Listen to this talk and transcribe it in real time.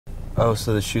Oh,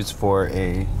 so the shoot's for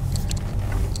a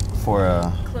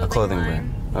clothing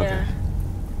brand. Okay. Yeah.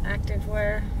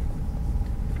 Activewear.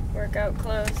 Workout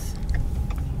clothes.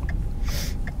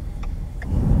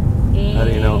 How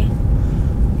do you know?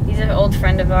 He's an old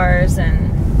friend of ours, and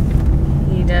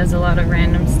he does a lot of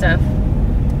random stuff.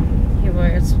 He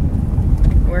was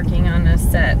working on a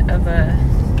set of a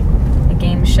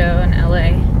game show in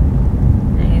LA,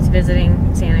 and he's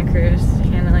visiting Santa Cruz,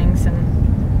 handling some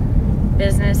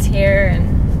business here,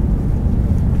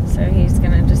 and so he's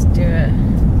gonna just do a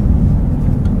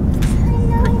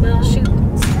quick little shoot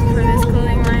for this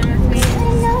clothing line with me.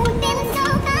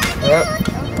 Yep.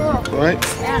 Oh, cool. Right?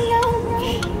 Yeah.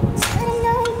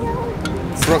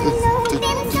 Brought the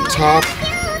top,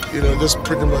 you know, just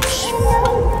pretty much. You know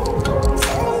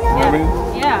what I mean?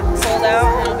 Yeah, sold out,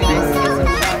 and it'll be nice to get some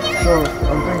shots. So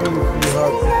I'm thinking if you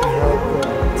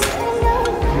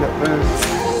have this.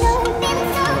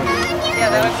 Yeah,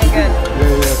 that would be good.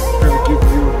 Yeah.